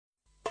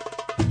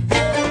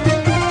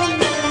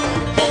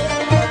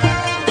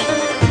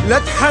لا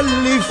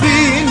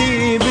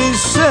تحلفيني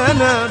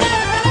بالشنب،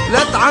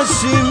 لا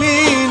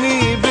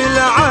تعشميني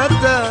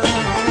بالعتب،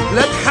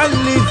 لا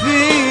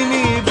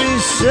تحلفيني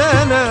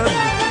بالشنب،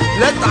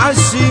 لا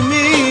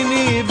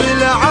تعشميني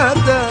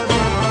بالعتب.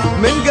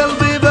 من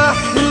قلبي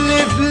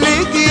بحلف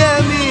لك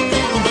يمين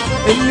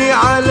اني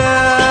على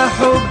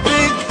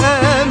حبك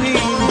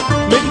امين،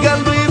 من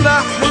قلبي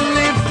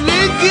بحلف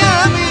لك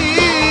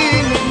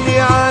يمين اني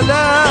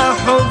على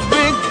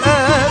حبك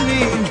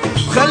امين.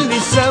 خلي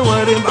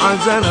الشوارب على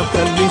زنب،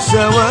 خلي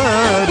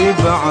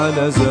الشوارب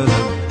على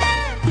زنب.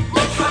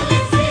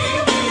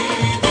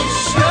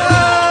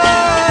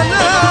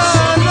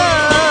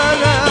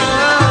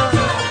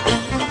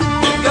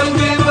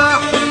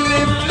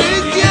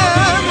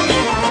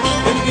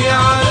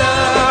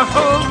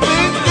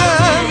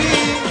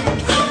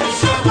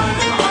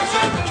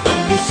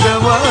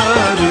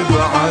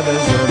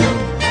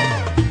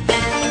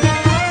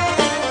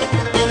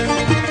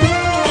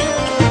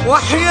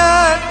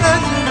 وحياة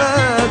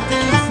نجمة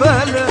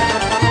الفلك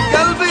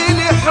قلبي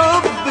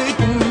لحبك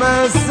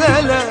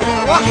مسلك،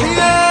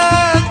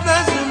 وحياة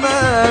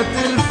نجمة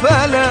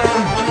الفلك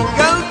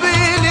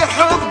قلبي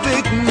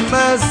لحبك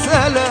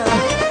مسلك.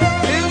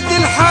 انت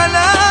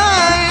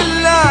الحلايل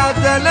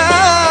العدلا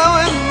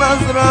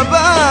والنظرة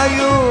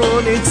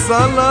بعيونك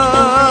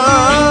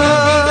صلاة.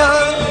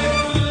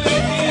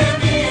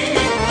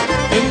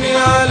 اني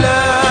على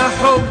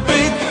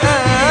حبك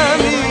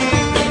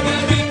امين،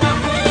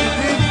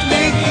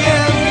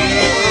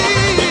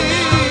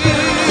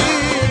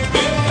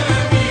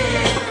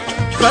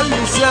 خلي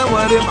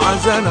الشوارب على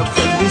زنب،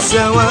 خلي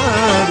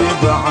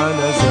الشوارب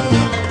على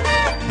زنب.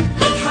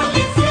 لا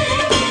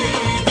تحلفيني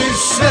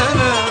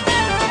بالشنب،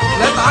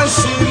 لا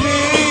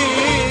تعشميني،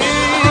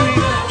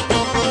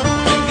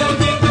 من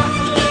قلبي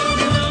بحلف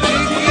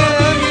لك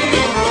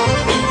يمين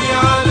اني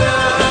على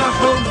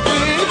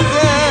حبك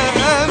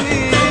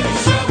امين.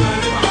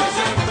 الشوارب على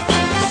زنب،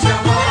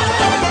 الشوارب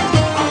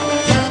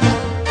على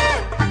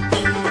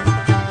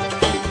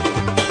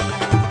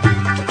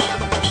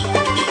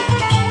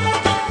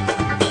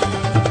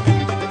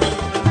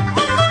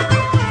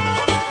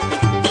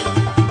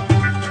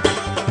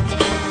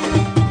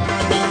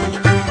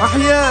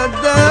وحياة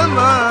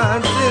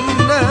دمعة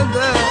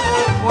الندى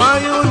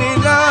وعيوني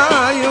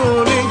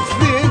لعيونك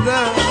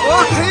فدا،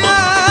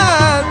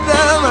 وحياة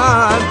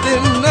دمعة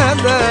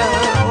الندى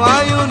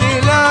وعيوني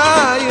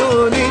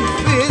لعيونك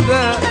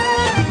فدا.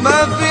 ما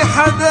في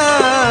حدا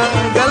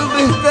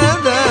قلبي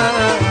اهتدى،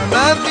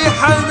 ما في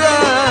حدا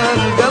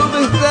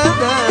قلبي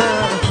اهتدى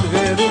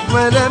غيرك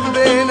ما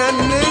لبينا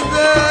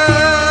الندى.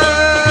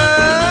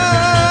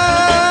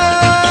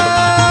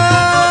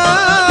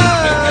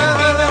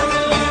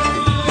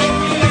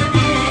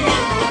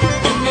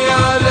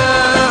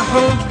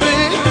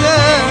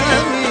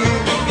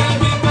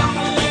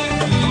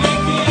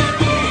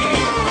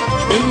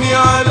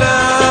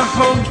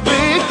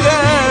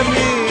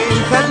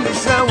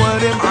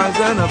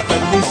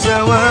 خلي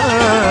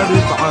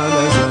الشوارب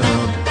على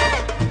زنب.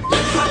 لا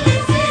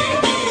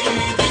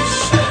تحلفيني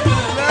بالشنب،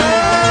 لا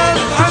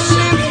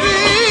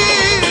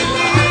تحلفيني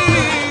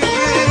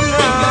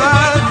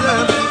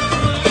بالعتب،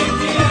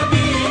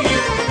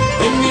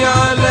 اني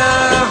على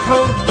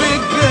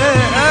حبك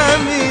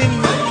امين.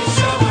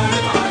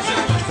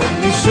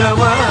 خلي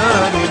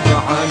الشوارب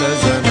على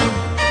زنب.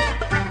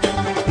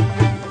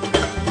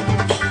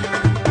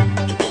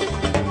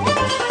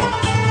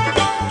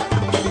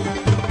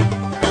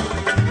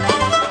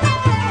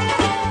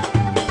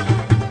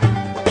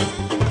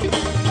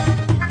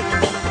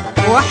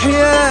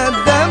 وحياة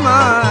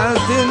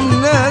دمعة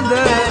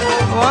الندى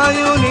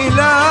وعيوني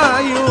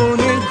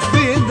لعيونك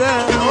فدا،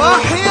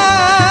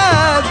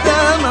 وحياة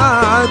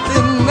دمعة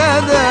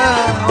الندى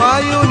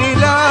وعيوني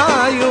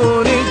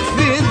لعيونك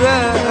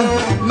فدا.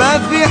 ما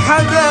في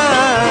حدا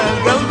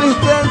قلبي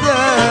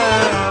اهتدى،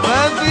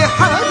 ما في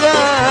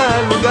حدا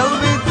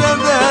قلبي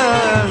اهتدى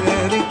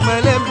غيرك ما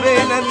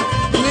لبينا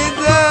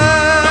الندى.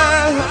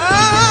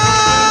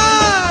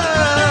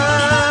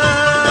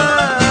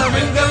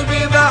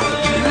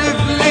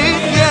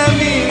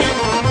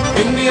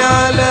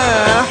 على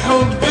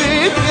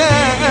حبك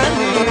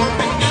امين،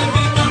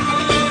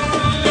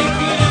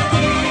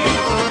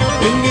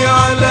 اني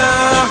على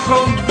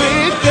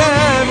حبك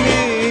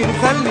امين.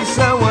 خلي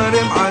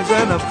الشوارب على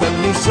زنب،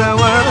 خلي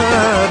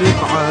الشوارب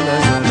على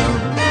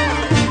زنب.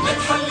 لا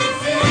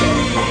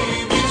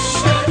تحلفيني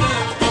بالشنب،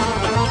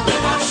 لا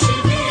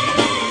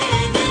تعشميني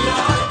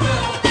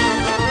بالعتب،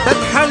 لا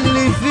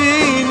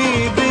تحلفيني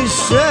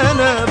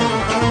بالشنب،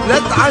 لا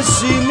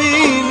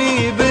تعشميني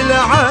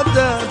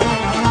بالعتب.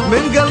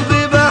 من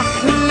قلبي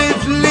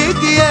بحلف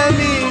لك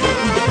يمين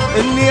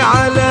اني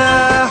على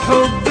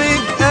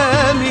حبك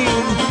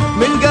امين،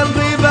 من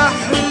قلبي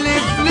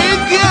بحلف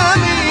لك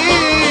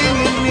يمين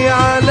اني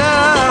على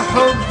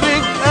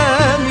حبك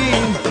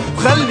امين.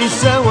 خلي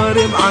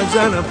الشوارب على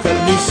زنب،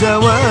 خلي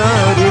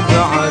الشوارب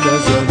على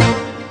زنب.